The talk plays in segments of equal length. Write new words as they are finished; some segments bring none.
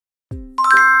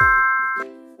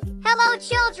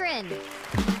children!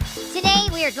 Today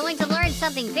we are going to learn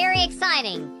something very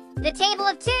exciting, the table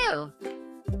of 2.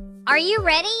 Are you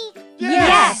ready?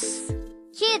 Yes!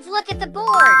 Kids, look at the board.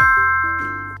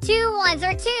 2 ones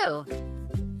are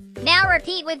 2. Now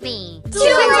repeat with me. 2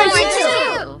 ones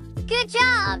are 2. Good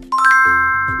job.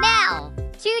 Now,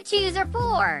 2 twos are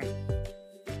 4.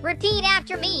 Repeat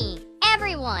after me,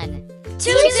 everyone. 2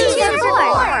 twos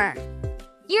are 4.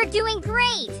 You're doing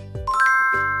great.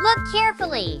 Look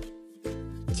carefully.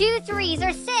 2 threes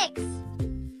are 6.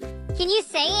 Can you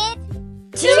say it?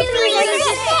 2 threes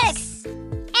are 6.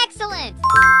 Excellent.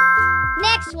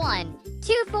 Next one.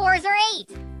 2 fours are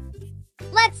 8.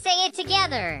 Let's say it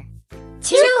together. 2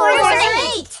 fours are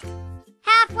 8.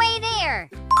 Halfway there.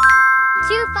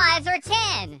 2 fives are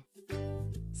 10.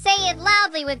 Say it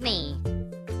loudly with me.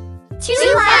 2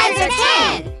 fives are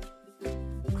 10.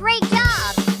 Great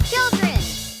job, children.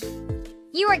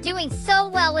 You are doing so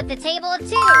well with the table of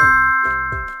 2.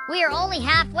 We are only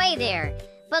halfway there,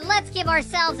 but let's give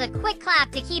ourselves a quick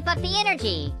clap to keep up the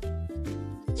energy.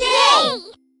 Yay!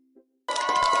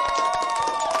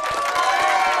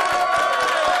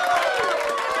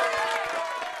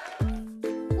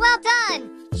 Well done,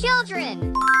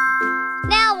 children.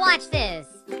 Now watch this.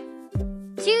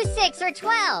 2 6 are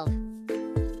 12.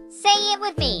 Say it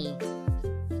with me.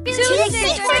 2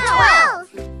 6 are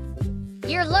 12.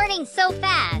 You're learning so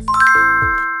fast.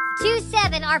 2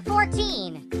 7 are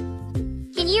 14.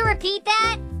 Can you repeat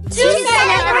that? 2 7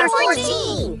 are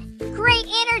 14. Great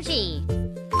energy. 2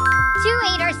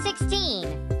 8 are 16.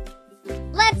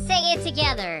 Let's say it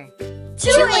together. 2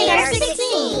 8 are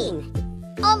 16.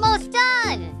 Almost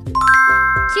done.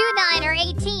 2 9 are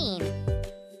 18.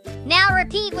 Now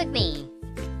repeat with me.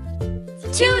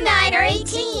 2 9 are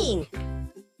 18.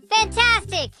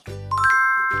 Fantastic.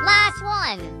 Last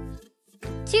one.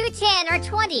 2 10 are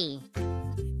 20.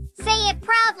 Say it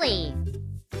proudly.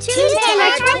 2 10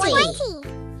 are 20.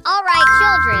 All right,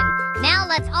 children. Now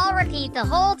let's all repeat the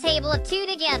whole table of 2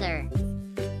 together.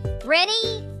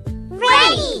 Ready?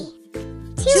 Ready!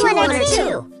 2 1 are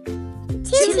 2.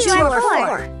 2 2 are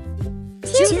 4.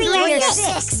 2 3 are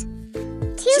 6.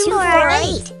 2 4 are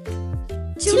 8.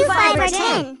 2 5 are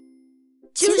 10.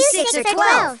 2 6 are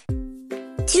 12.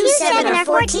 2 7 are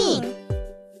 14.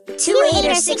 2 8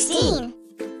 are 16.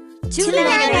 2 9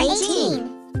 are 18.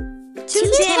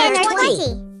 2 10 are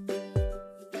 20.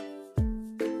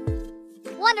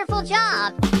 Wonderful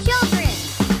job, children!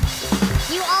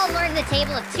 You all learned the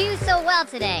table of 2 so well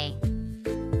today.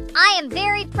 I am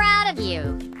very proud of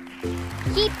you.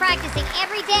 Keep practicing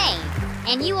every day,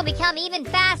 and you will become even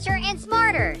faster and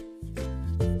smarter.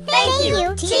 Thank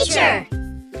you, teacher!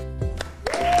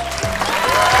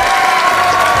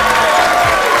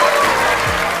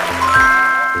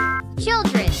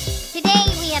 Children, today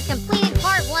we have completed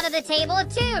part 1 of the table of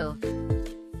 2.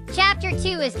 Chapter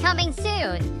 2 is coming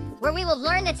soon, where we will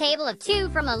learn the table of 2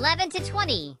 from 11 to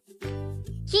 20.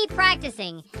 Keep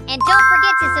practicing, and don't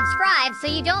forget to subscribe so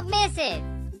you don't miss it.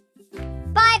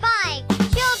 Bye-bye,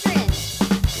 children!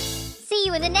 See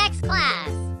you in the next class.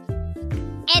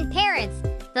 And parents,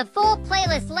 the full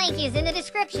playlist link is in the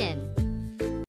description.